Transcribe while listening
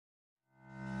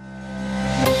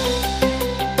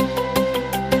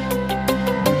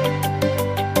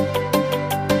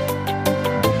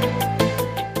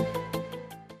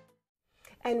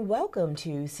welcome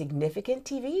to Significant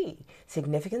TV,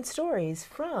 significant stories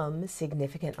from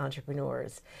significant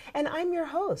entrepreneurs. And I'm your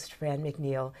host, Fran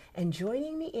McNeil, and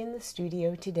joining me in the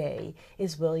studio today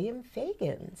is William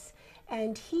Feggins,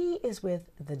 and he is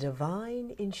with the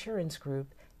Divine Insurance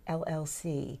Group,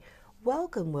 LLC.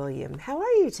 Welcome, William. How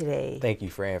are you today? Thank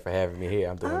you, Fran, for having me here.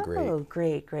 I'm doing great. Oh,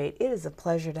 great, great. It is a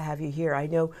pleasure to have you here. I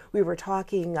know we were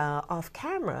talking off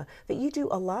camera that you do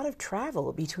a lot of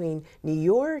travel between New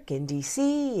York and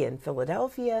D.C. and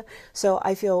Philadelphia. So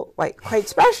I feel like quite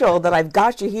special that I've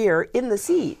got you here in the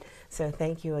seat. So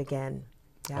thank you again.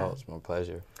 Yeah. Oh, it's my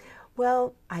pleasure.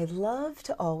 Well, I love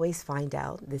to always find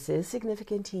out, this is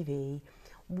Significant TV,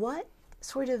 what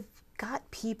sort of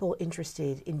got people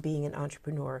interested in being an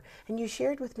entrepreneur. And you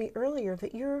shared with me earlier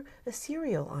that you're a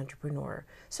serial entrepreneur.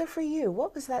 So for you,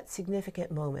 what was that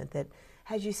significant moment that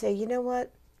had you say, you know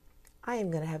what, I am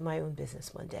going to have my own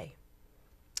business one day?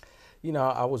 You know,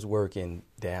 I was working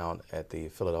down at the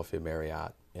Philadelphia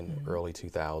Marriott in the early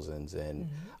 2000s, and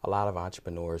a lot of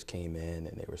entrepreneurs came in,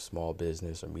 and they were small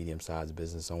business or medium-sized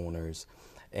business owners.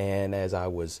 And as I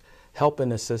was helping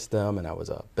the system, and I was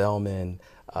a bellman,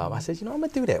 I said, you know, I'm going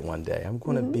to do that one day. I'm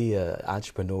going to be an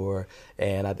entrepreneur.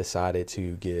 And I decided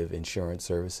to give insurance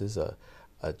services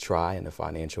a try in the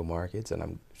financial markets, and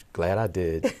I'm glad I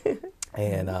did.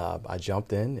 And I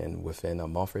jumped in, and within a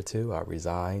month or two, I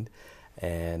resigned.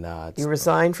 And you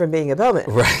resigned from being a bellman.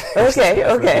 Right. Okay,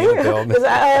 okay. Because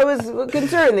I was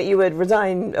concerned that you would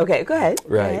resign. Okay, go ahead.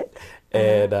 Right. Go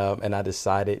ahead. And I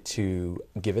decided to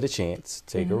give it a chance,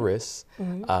 take a risk,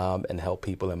 and help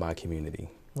people in my community.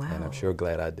 Wow. And I'm sure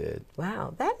glad I did.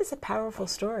 Wow, that is a powerful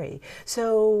story.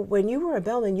 So when you were a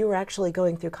bellman, you were actually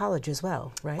going through college as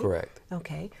well, right? Correct.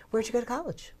 Okay. Where'd you go to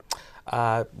college?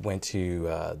 I went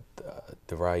to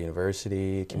DeVry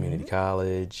University, community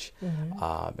college,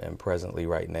 and presently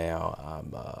right now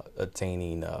I'm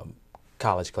attaining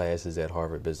college classes at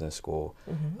Harvard Business School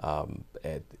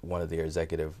at one of their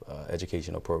executive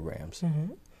educational programs.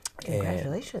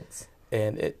 Congratulations.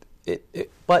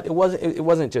 But it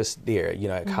wasn't just there. You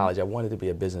know, at college, I wanted to be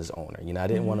a business owner. You know, I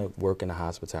didn't want to work in the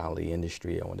hospitality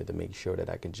industry. I wanted to make sure that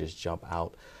I could just jump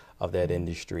out of that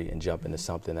industry and jump into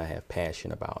something I have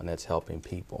passion about, and that's helping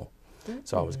people.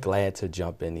 So I was glad to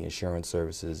jump in the insurance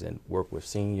services and work with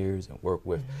seniors and work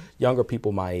with younger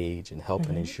people my age and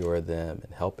helping insure them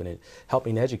and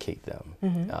helping educate them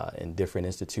in different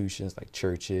institutions like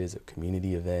churches or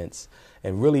community events,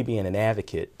 and really being an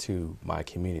advocate to my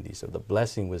community. So the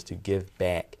blessing was to give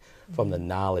back from the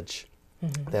knowledge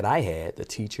that I had, the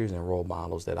teachers and role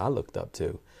models that I looked up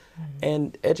to,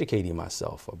 and educating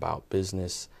myself about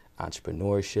business,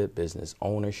 entrepreneurship, business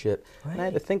ownership. Right. And I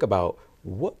had to think about,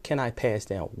 what can I pass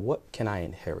down? What can I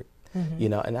inherit? You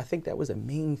know, and I think that was a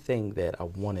main thing that I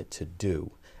wanted to do.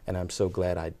 And I'm so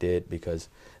glad I did, because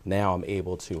now I'm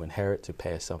able to inherit, to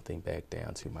pass something back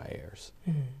down to my heirs.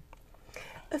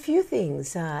 A few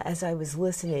things as I was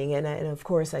listening, and of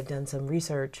course I've done some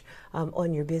research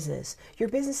on your business. Your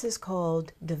business is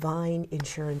called Divine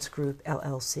Insurance Group,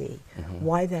 LLC.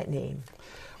 Why that name?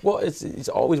 Well, it's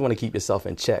always want to keep yourself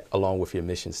in check along with your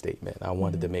mission statement. I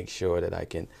wanted to make sure that I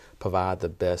can provide the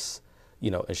best,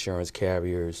 you know, insurance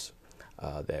carriers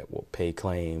that will pay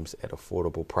claims at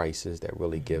affordable prices that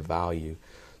really give value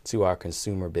to our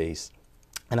consumer base.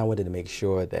 And I wanted to make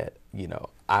sure that, you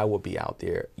know, I will be out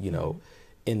there, you know,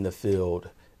 in the field,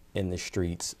 in the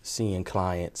streets, seeing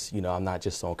clients. You know, I'm not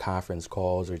just on conference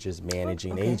calls or just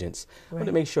managing agents. I want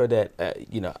to make sure that,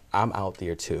 you know, I'm out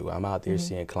there too. I'm out there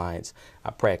seeing clients. I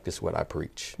practice what I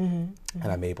preach. And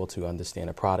I'm able to understand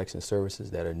the products and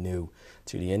services that are new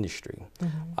to the industry.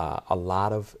 A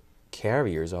lot of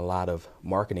carriers, a lot of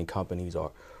marketing companies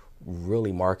are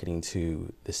really marketing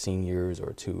to the seniors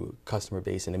or to customer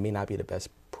base, and it may not be the best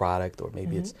product, or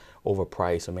maybe it's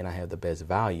overpriced, or may not have the best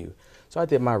value. So I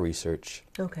did my research.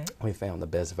 Okay. We found the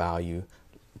best value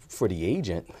for the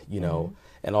agent, you know,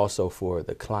 and also for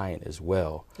the client as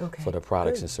well, for the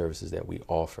products and services that we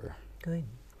offer. Good.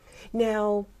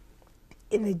 Now,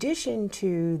 in addition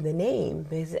to the name,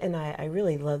 and I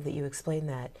really love that you explained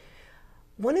that,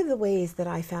 one of the ways that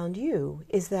I found you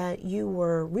is that you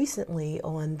were recently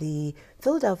on the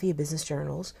Philadelphia Business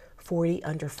Journal's 40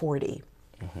 Under 40.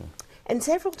 And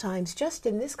several times, just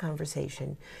in this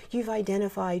conversation, you've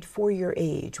identified for your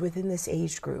age, within this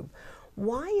age group.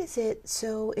 Why is it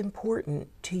so important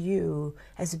to you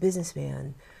as a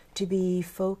businessman to be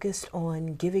focused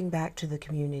on giving back to the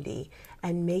community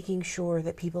and making sure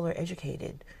that people are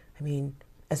educated? I mean,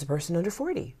 as a person under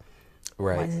 40.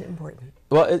 Right. Why is it important?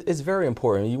 Well, it's very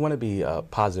important. You want to be a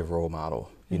positive role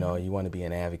model. You know, you want to be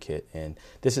an advocate, and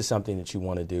this is something that you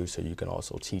want to do so you can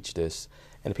also teach this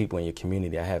and the people in your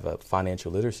community. I have a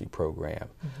financial literacy program.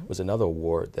 Was another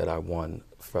award that I won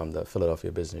from the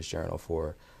Philadelphia Business Journal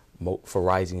for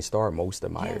Rising Star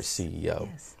Mostermeyer's CEO.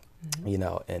 Yes. You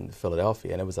know, in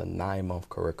Philadelphia, and it was a 9-month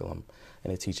curriculum,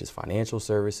 and it teaches financial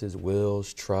services,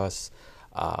 wills, trusts.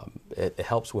 It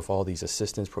helps with all these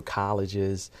assistance for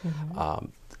colleges,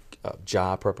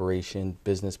 job preparation,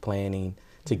 business planning,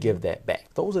 to give that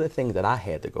back. Those are the things that I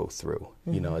had to go through,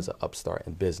 you know, as an upstart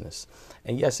in business.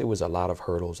 And yes, it was a lot of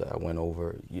hurdles that I went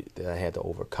over, that I had to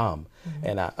overcome.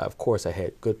 And of course, I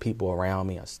had good people around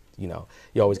me. You know,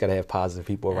 you always got to have positive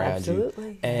people around you.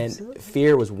 And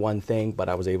fear was one thing, but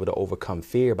I was able to overcome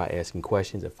fear by asking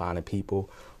questions and finding people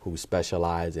who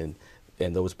specialize in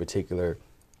those particular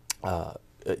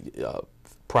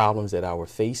problems that I was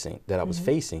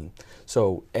facing.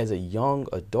 So as a young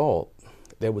adult,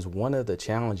 there was one of the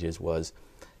challenges was,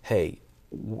 hey,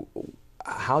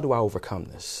 how do I overcome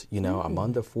this? You know, I'm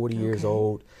under 40 years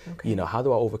old. You know, how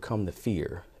do I overcome the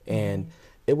fear? And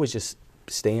it was just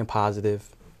staying positive,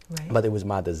 but it was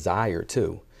my desire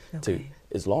too, to,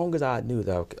 as long as I knew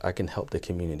that I can help the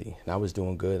community and I was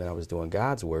doing good and I was doing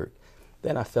God's work,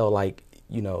 then I felt like,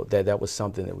 you know, that was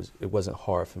something it wasn't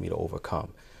hard for me to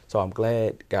overcome. So I'm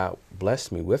glad God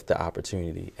blessed me with the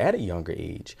opportunity at a younger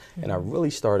age. And I really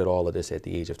started all of this at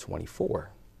the age of 24.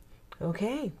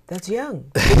 Okay, that's young,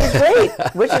 which is great,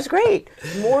 which is great.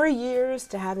 More years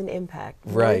to have an impact,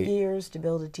 more years to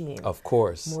build a team. Of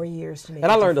course. More years to make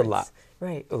and a I learned difference. a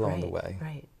lot along the way.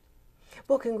 Right.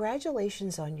 Well,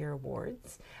 congratulations on your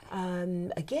awards.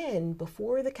 Again,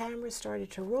 before the camera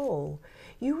started to roll,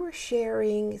 you were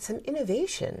sharing some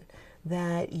innovation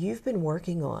that you've been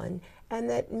working on and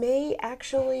that may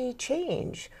actually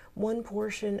change one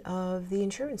portion of the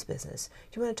insurance business.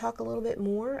 Do you want to talk a little bit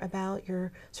more about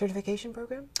your certification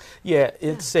program? Yeah,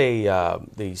 it's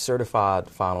the Certified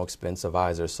Final Expense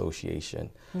Advisor Association.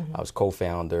 I was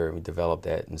co-founder, and we developed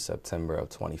that in September of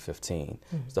 2015.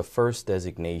 It's the first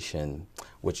designation,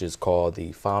 which is called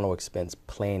the Final Expense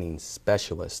Planning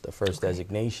Specialist, the first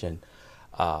designation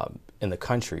in the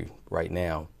country right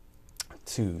now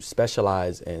to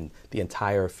specialize in the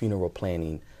entire funeral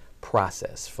planning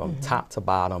process from top to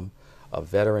bottom of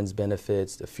veterans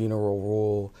benefits, the funeral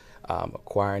rule,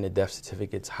 acquiring the death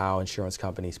certificates, how insurance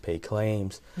companies pay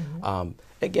claims.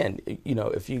 Again, you know,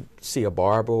 if you see a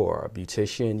barber or a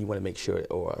beautician, you want to make sure,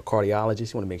 or a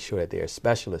cardiologist, you want to make sure that they're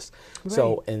specialists.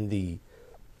 So in the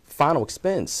final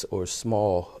expense or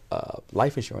small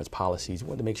life insurance policies, we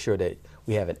want to make sure that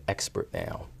we have an expert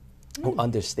now who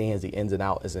understands the ins and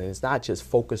outs, and it's not just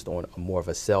focused on more of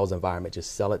a sales environment,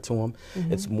 just sell it to them.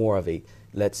 It's more of a,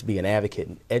 let's be an advocate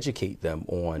and educate them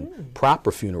on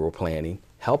proper funeral planning,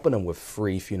 helping them with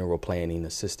free funeral planning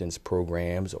assistance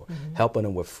programs, or helping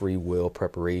them with free will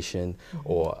preparation,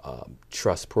 or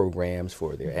trust programs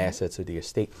for their assets or their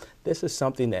estate. This is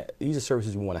something that, these are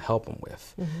services we want to help them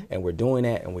with. And we're doing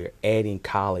that, and we're adding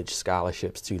college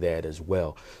scholarships to that as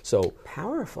well. So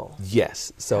powerful.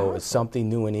 Yes. So it's something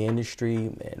new in the industry,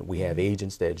 and we have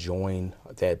agents that join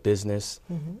that business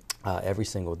every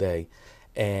single day.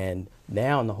 And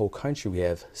now in the whole country, we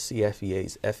have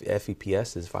CFEA's,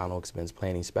 FEPS's Final Expense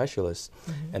Planning Specialists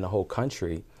in the whole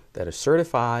country that are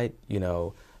certified, you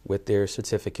know, with their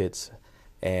certificates,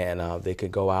 and they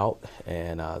could go out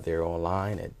and they're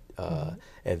online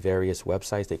at various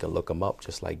websites. They can look them up,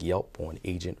 just like Yelp, on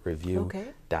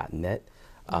agentreview.net.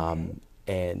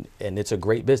 And it's a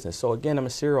great business. So again, I'm a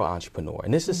serial entrepreneur,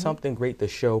 and this is something great to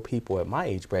show people at my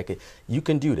age bracket. You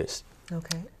can do this.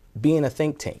 Being a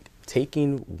think tank,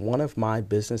 taking one of my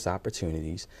business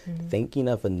opportunities, thinking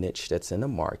of a niche that's in the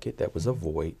market that was a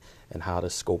void, and how to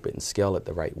scope it and scale it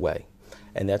the right way.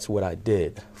 And that's what I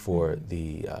did for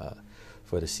the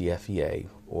CFEA,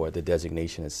 or the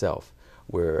designation itself.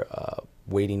 We're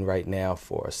waiting right now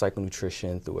for a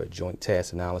psychonutrition through a joint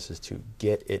task analysis to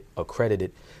get it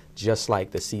accredited, just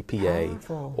like the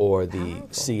CPA or the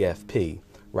CFP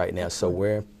right now. So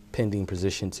we're in pending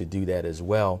position to do that as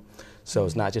well. So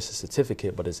it's not just a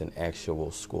certificate, but it's an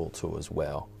actual school too as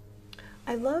well.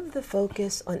 I love the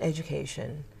focus on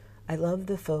education. I love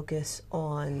the focus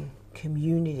on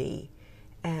community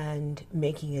and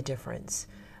making a difference.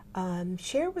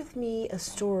 Share with me a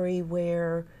story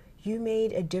where you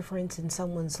made a difference in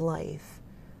someone's life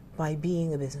by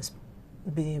being a business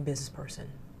person.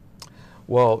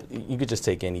 Well, you could just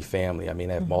take any family. I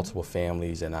mean, I have multiple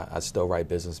families, and I still write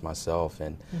business myself,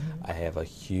 and I have a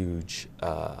huge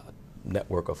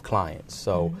network of clients.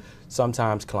 So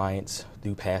sometimes clients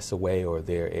do pass away, or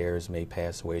their heirs may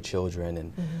pass away, children,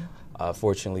 and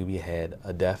fortunately we had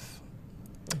a death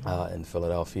in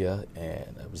Philadelphia,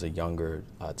 and it was a younger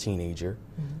teenager,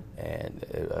 and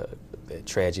the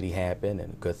tragedy happened,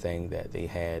 and good thing that they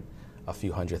had a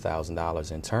few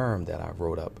 $100,000 in term that I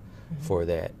wrote up for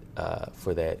that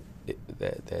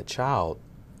child,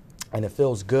 and it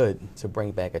feels good to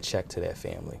bring back a check to that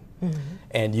family.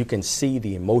 And you can see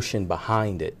the emotion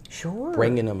behind it. Sure.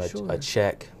 Bringing them a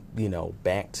check,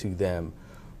 back to them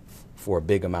for a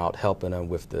big amount, helping them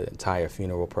with the entire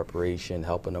funeral preparation,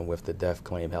 helping them with the death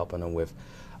claim, helping them with,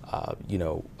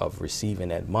 of receiving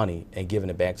that money and giving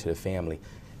it back to the family.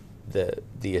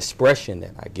 The expression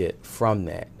that I get from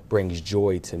that brings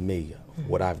joy to me,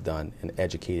 what I've done and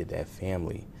educated that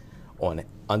family on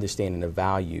understanding the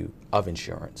value of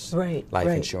insurance, life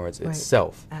insurance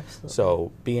itself. Absolutely.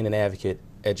 So being an advocate,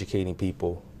 educating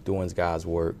people, doing God's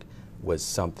work was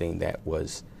something that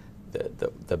was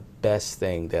the best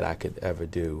thing that I could ever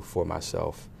do for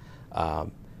myself.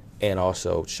 And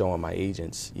also showing my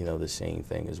agents, the same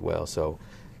thing as well. So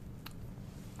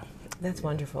that's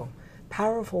wonderful.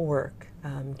 Powerful work.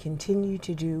 Continue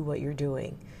to do what you're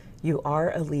doing. You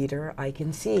are a leader. I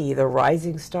can see the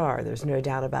rising star. There's no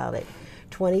doubt about it.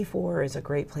 24 is a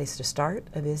great place to start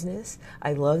a business.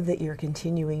 I love that you're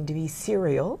continuing to be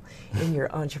serial in your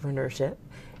entrepreneurship.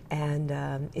 And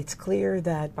it's clear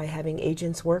that by having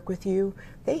agents work with you,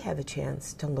 they have a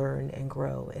chance to learn and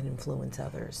grow and influence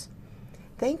others.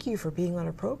 Thank you for being on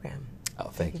our program. Oh,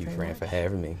 thank you, Fran, for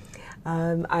having me.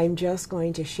 I'm just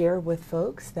going to share with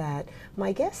folks that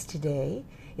my guest today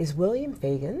is William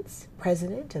Feggins,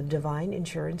 president of Divine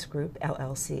Insurance Group,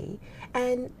 LLC.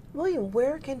 And William,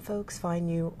 where can folks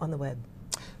find you on the web?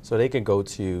 So they can go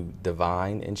to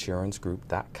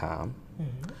divineinsurancegroup.com,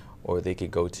 or they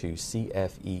could go to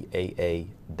cfeaa.com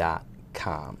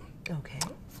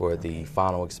for the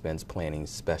final expense planning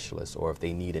specialist, or if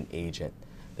they need an agent,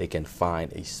 they can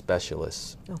find a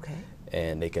specialist,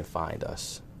 and they can find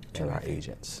us and our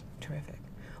agents. Terrific.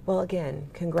 Well, again,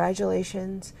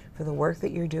 congratulations for the work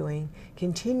that you're doing.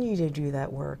 Continue to do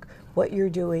that work. What you're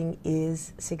doing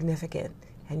is significant,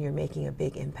 and you're making a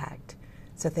big impact.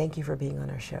 So thank you for being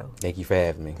on our show. Thank you for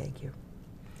having me. Thank you.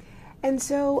 And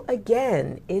so,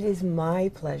 again, it is my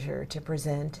pleasure to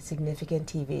present Significant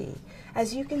TV.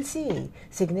 As you can see,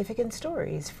 significant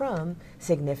stories from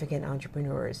significant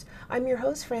entrepreneurs. I'm your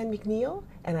host, Fran McNeil,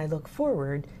 and I look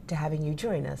forward to having you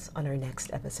join us on our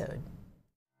next episode.